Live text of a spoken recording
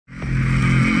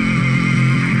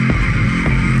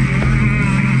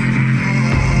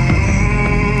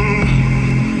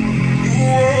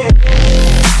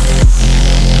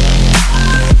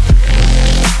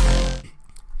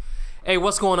Hey,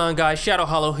 what's going on, guys? Shadow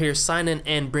Hollow here, signing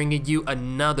and bringing you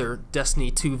another Destiny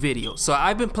 2 video. So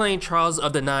I've been playing Trials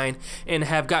of the Nine and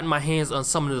have gotten my hands on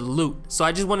some of the loot. So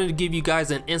I just wanted to give you guys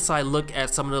an inside look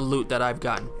at some of the loot that I've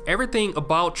gotten. Everything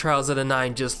about Trials of the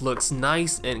Nine just looks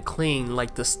nice and clean.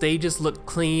 Like the stages look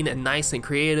clean and nice and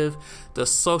creative. The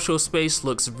social space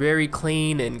looks very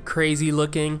clean and crazy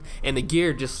looking, and the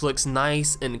gear just looks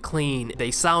nice and clean.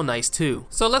 They sound nice too.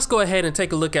 So let's go ahead and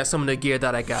take a look at some of the gear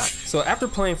that I got. So after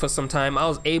playing for some time, I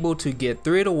was able to get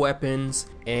 3 of the weapons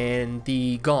and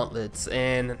the gauntlets,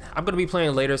 and I'm gonna be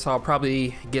playing later, so I'll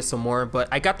probably get some more. But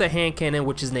I got the hand cannon,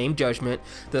 which is named Judgment,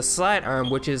 the sidearm,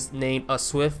 which is named A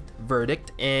Swift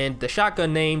Verdict, and the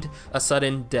shotgun named A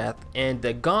Sudden Death, and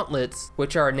the gauntlets,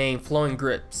 which are named Flowing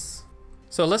Grips.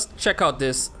 So let's check out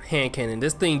this hand cannon.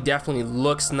 This thing definitely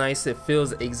looks nice, it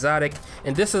feels exotic,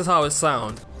 and this is how it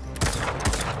sounds.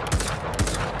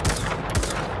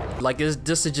 Like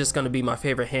this is just gonna be my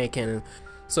favorite hand cannon.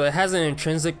 So it has an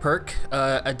intrinsic perk,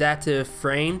 adaptive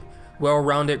frame,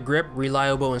 well-rounded grip,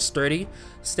 reliable and sturdy,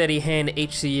 steady hand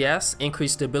HCS,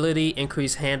 increased stability,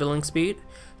 increased handling speed,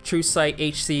 true sight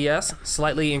HCS,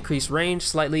 slightly increased range,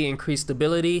 slightly increased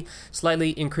stability,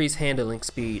 slightly increased handling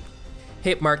speed.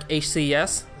 Hit mark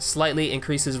HCS, slightly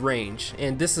increases range,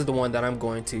 and this is the one that I'm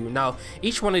going to. Now,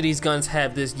 each one of these guns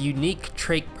have this unique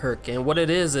trait perk, and what it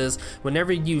is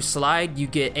whenever you slide, you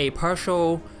get a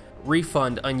partial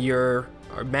refund on your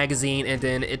magazine, and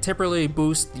then it temporarily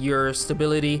boosts your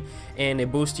stability and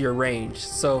it boosts your range.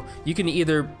 So you can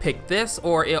either pick this,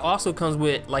 or it also comes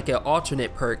with like an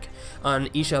alternate perk on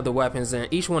each of the weapons, and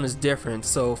each one is different.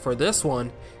 So for this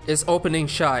one, it's opening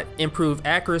shot, improve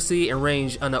accuracy and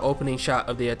range on the opening shot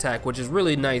of the attack, which is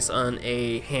really nice on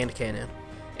a hand cannon.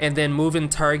 And then moving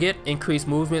target, increase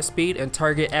movement speed and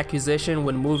target acquisition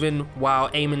when moving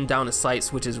while aiming down the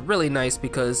sights, which is really nice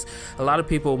because a lot of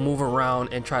people move around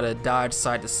and try to dodge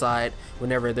side to side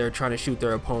whenever they're trying to shoot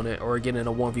their opponent or get in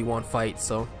a 1v1 fight.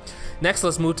 So next,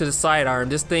 let's move to the sidearm.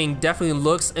 This thing definitely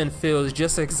looks and feels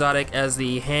just as exotic as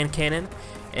the hand cannon,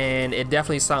 and it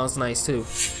definitely sounds nice too.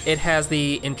 It has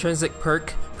the intrinsic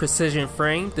perk precision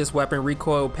frame. This weapon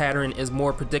recoil pattern is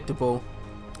more predictable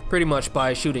pretty much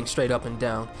by shooting straight up and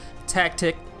down.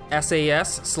 Tactic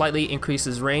SAS slightly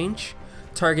increases range.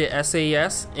 Target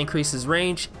SAS increases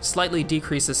range, slightly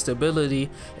decreases stability,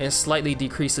 and slightly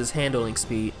decreases handling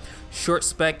speed. Short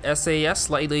spec SAS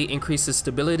slightly increases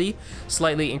stability,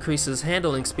 slightly increases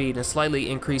handling speed, and slightly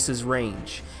increases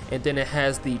range. And then it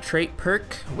has the trait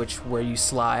perk, where you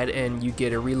slide and you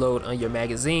get a reload on your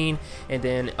magazine, and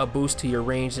then a boost to your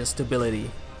range and stability.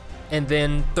 And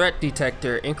then threat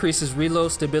detector increases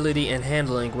reload, stability, and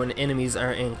handling when enemies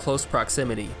are in close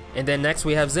proximity. And then next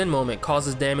we have Zen Moment,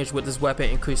 causes damage with this weapon,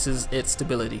 increases its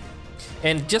stability.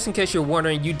 And just in case you're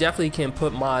wondering, you definitely can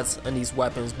put mods on these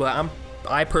weapons, but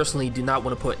I personally do not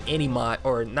want to put any shaders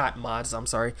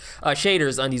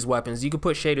on these weapons. You can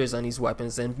put shaders on these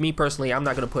weapons, and me personally, I'm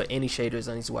not going to put any shaders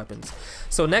on these weapons.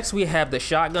 So next we have the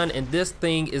shotgun, and this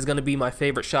thing is going to be my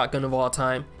favorite shotgun of all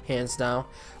time, hands down.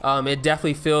 It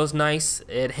definitely feels nice,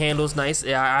 it handles nice.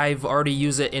 I've already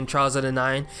used it in Trials of the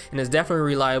Nine, and it's definitely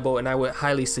reliable, and I would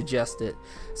highly suggest it.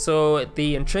 So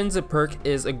the intrinsic perk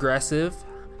is aggressive,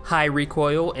 high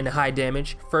recoil, and high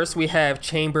damage. First we have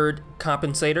chambered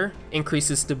compensator,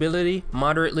 increases stability,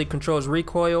 moderately controls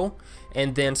recoil,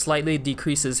 and then slightly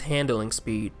decreases handling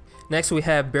speed. Next we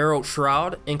have barreled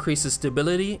shroud, increases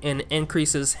stability and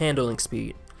increases handling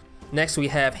speed. Next we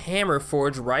have hammer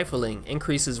forge rifling,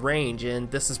 increases range,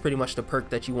 and this is pretty much the perk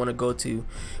that you want to go to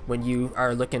when you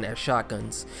are looking at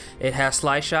shotguns. It has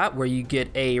slide shot, where you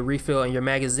get a refill on your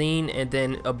magazine and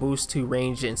then a boost to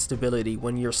range and stability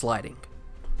when you're sliding.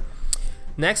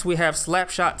 Next we have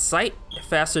Slapshot Sight,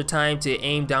 faster time to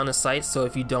aim down the sight, so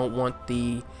if you don't want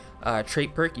the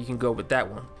trait perk, you can go with that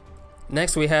one.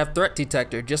 Next we have Threat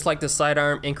Detector, just like the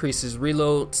sidearm, increases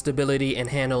reload, stability, and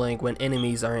handling when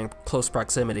enemies are in close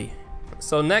proximity.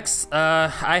 So next,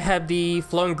 I have the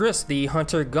Flowing Grips, the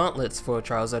Hunter Gauntlets for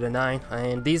Trials of the Nine,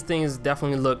 and these things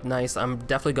definitely look nice. I'm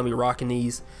definitely going to be rocking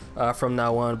these from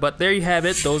now on. But there you have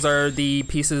it. Those are the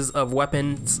pieces of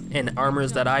weapons and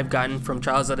armors that I've gotten from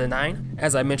Trials of the Nine.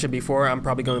 As I mentioned before, I'm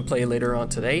probably going to play later on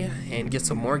today and get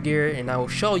some more gear, and I will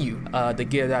show you the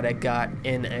gear that I got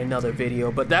in another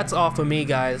video. But that's all for me,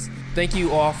 guys. Thank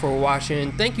you all for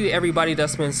watching. Thank you everybody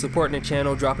that's been supporting the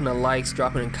channel, dropping the likes,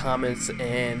 dropping in comments,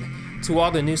 and to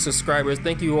all the new subscribers,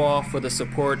 thank you all for the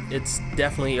support. It's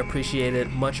definitely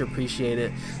appreciated, much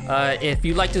appreciated. If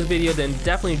you like this video, then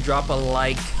definitely drop a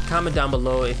like, comment down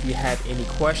below if you have any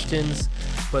questions.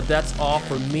 But that's all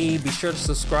for me. Be sure to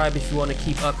subscribe if you want to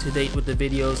keep up to date with the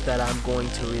videos that I'm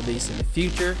going to release in the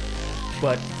future.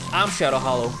 But I'm Shadow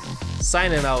Hollow,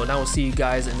 signing out, and I will see you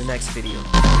guys in the next video.